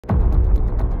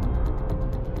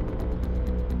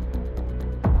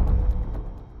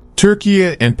Turkey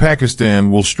and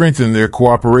Pakistan will strengthen their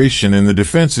cooperation in the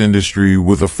defense industry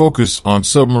with a focus on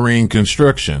submarine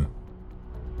construction.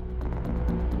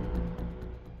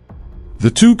 The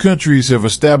two countries have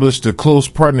established a close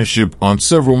partnership on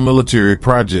several military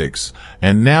projects,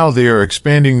 and now they are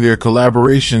expanding their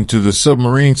collaboration to the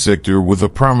submarine sector with a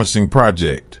promising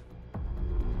project.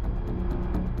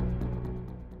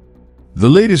 The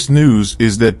latest news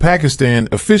is that Pakistan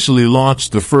officially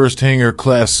launched the first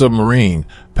Hangor-class submarine.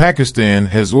 Pakistan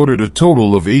has ordered a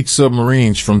total of 8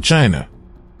 submarines from China.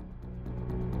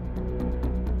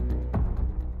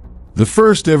 The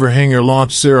first ever Hangor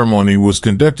launch ceremony was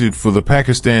conducted for the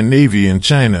Pakistan Navy in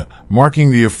China, marking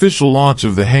the official launch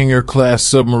of the Hangor-class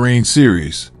submarine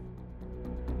series.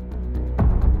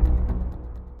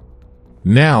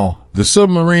 Now, the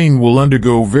submarine will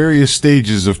undergo various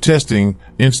stages of testing,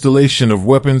 installation of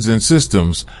weapons and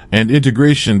systems, and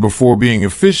integration before being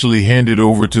officially handed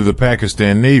over to the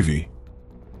Pakistan Navy.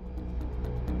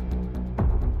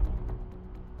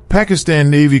 Pakistan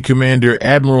Navy Commander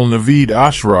Admiral Naveed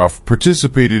Ashraf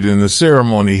participated in the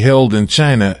ceremony held in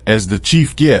China as the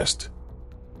chief guest.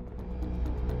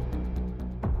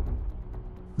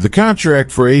 The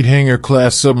contract for 8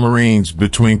 Hangor-class submarines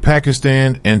between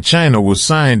Pakistan and China was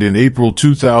signed in April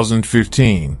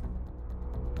 2015.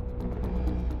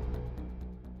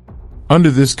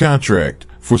 Under this contract,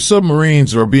 4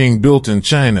 submarines are being built in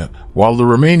China, while the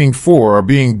remaining 4 are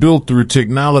being built through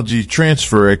technology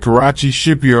transfer at Karachi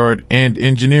Shipyard and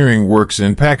engineering works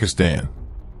in Pakistan.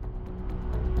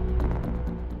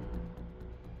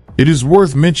 It is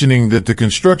worth mentioning that the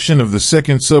construction of the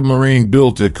second submarine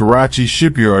built at Karachi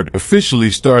Shipyard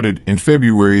officially started in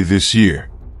February this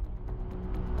year.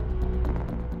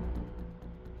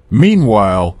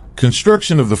 Meanwhile,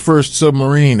 construction of the first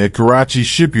submarine at Karachi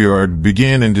Shipyard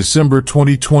began in December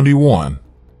 2021.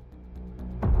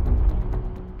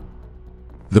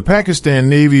 The Pakistan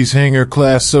Navy's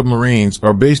Hangor-class submarines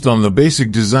are based on the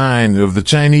basic design of the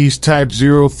Chinese Type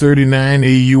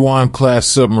 039A Yuan-class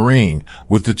submarine,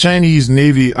 with the Chinese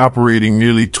Navy operating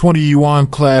nearly 20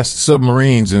 Yuan-class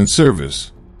submarines in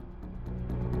service.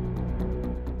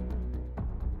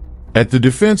 At the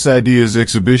Defense Ideas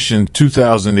Exhibition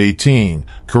 2018,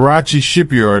 Karachi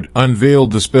Shipyard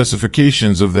unveiled the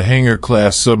specifications of the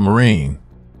Hangor-class submarine.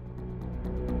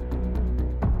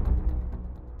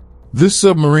 This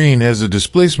submarine has a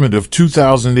displacement of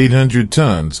 2,800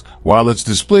 tons, while its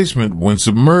displacement when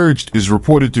submerged is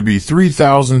reported to be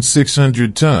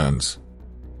 3,600 tons.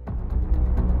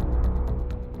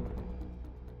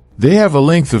 They have a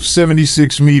length of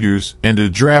 76 meters and a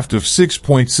draft of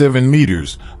 6.7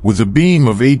 meters, with a beam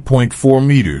of 8.4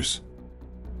 meters.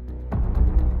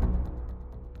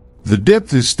 The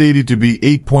depth is stated to be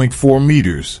 8.4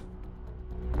 meters.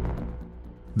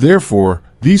 Therefore,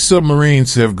 these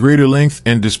submarines have greater length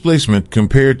and displacement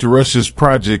compared to Russia's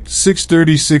Project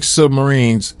 636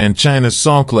 submarines and China's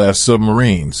Song-class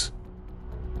submarines.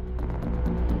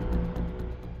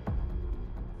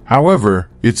 However,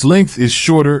 its length is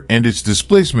shorter and its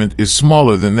displacement is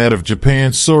smaller than that of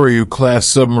Japan's Soryu-class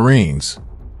submarines.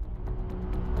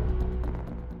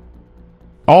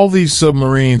 All these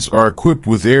submarines are equipped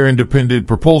with air-independent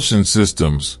propulsion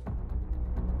systems.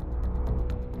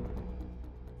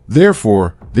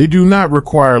 Therefore, they do not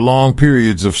require long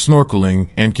periods of snorkeling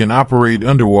and can operate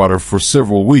underwater for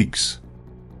several weeks.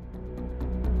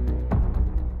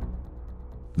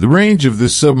 The range of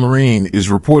this submarine is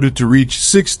reported to reach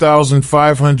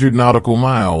 6,500 nautical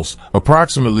miles,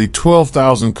 approximately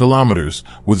 12,000 kilometers,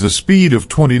 with a speed of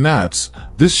 20 knots.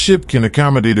 This ship can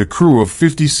accommodate a crew of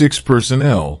 56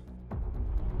 personnel.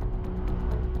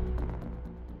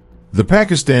 The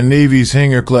Pakistan Navy's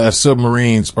Hangor-class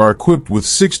submarines are equipped with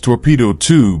 6 torpedo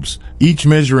tubes, each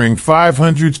measuring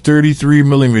 533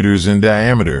 millimeters in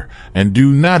diameter, and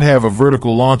do not have a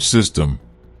vertical launch system.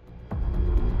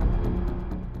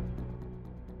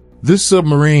 This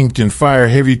submarine can fire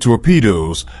heavy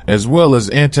torpedoes, as well as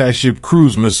anti-ship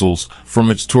cruise missiles,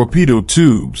 from its torpedo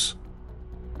tubes.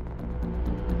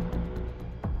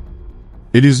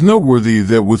 It is noteworthy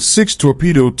that with 6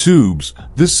 torpedo tubes,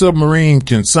 this submarine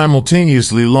can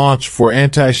simultaneously launch 4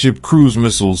 anti-ship cruise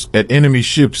missiles at enemy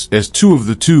ships, as 2 of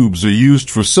the tubes are used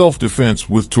for self-defense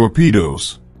with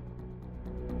torpedoes.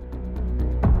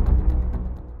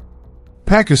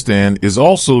 Pakistan is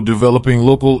also developing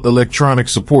local electronic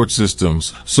support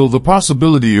systems, so the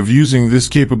possibility of using this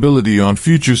capability on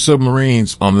future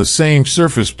submarines on the same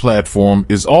surface platform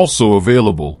is also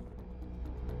available.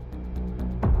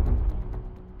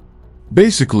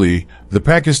 Basically, the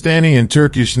Pakistani and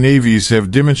Turkish navies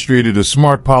have demonstrated a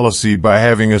smart policy by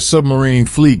having a submarine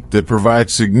fleet that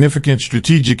provides significant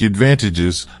strategic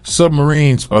advantages.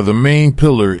 Submarines are the main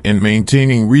pillar in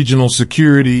maintaining regional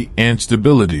security and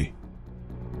stability.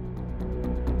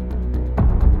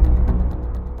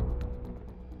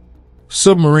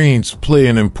 Submarines play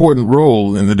an important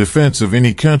role in the defense of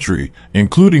any country,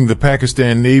 including the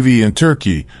Pakistan Navy and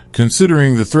Turkey,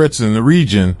 considering the threats in the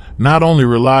region, not only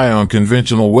rely on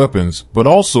conventional weapons, but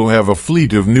also have a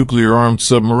fleet of nuclear-armed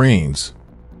submarines.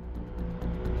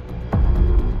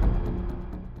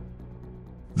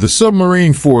 The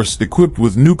submarine force equipped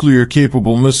with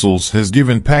nuclear-capable missiles has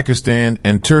given Pakistan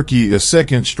and Turkey a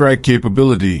second strike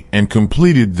capability and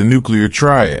completed the nuclear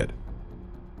triad.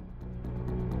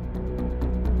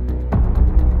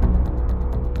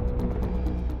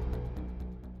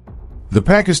 The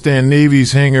Pakistan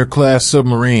Navy's Hangor-class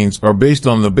submarines are based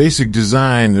on the basic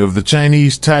design of the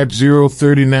Chinese Type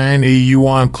 039A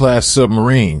Yuan-class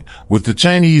submarine, with the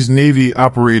Chinese Navy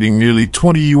operating nearly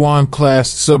 20 Yuan-class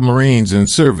submarines in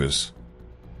service.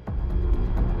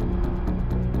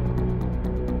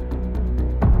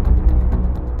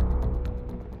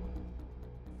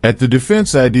 At the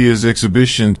Defense Ideas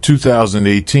Exhibition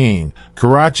 2018,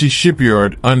 Karachi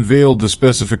Shipyard unveiled the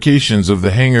specifications of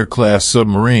the Hangor-class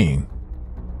submarine.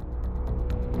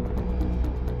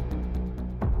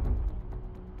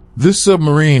 This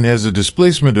submarine has a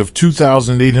displacement of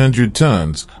 2,800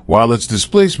 tons, while its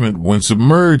displacement when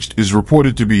submerged is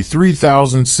reported to be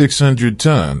 3,600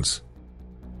 tons.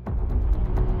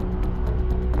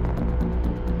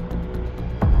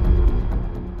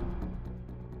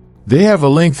 They have a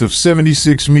length of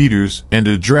 76 meters and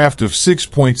a draft of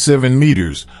 6.7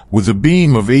 meters, with a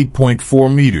beam of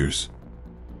 8.4 meters.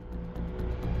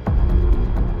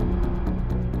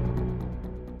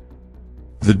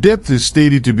 The depth is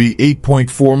stated to be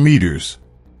 8.4 meters.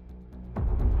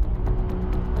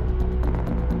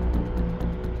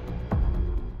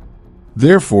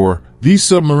 Therefore, these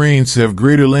submarines have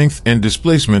greater length and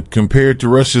displacement compared to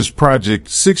Russia's Project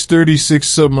 636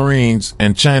 submarines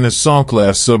and China's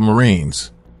Song-class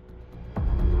submarines.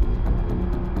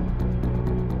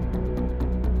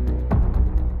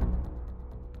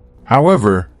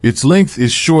 However, its length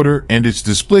is shorter and its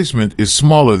displacement is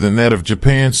smaller than that of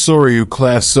Japan's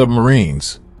Soryu-class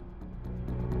submarines.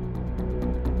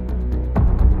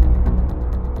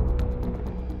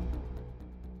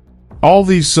 All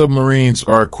these submarines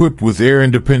are equipped with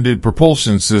air-independent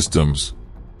propulsion systems.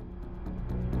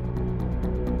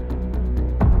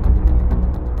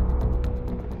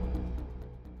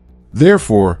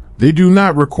 Therefore, they do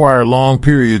not require long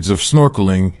periods of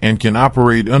snorkeling and can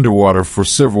operate underwater for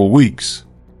several weeks.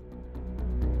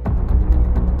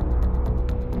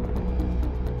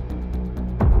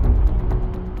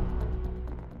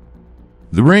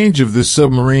 The range of this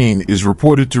submarine is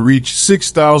reported to reach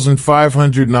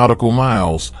 6,500 nautical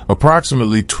miles,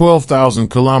 approximately 12,000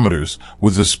 kilometers,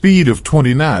 with a speed of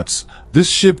 20 knots.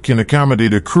 This ship can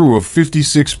accommodate a crew of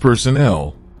 56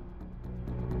 personnel.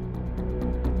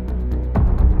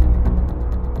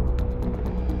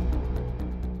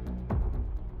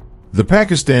 The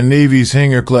Pakistan Navy's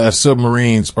Hangor-class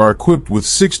submarines are equipped with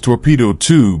 6 torpedo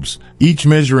tubes, each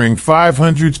measuring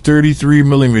 533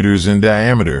 millimeters in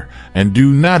diameter, and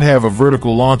do not have a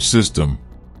vertical launch system.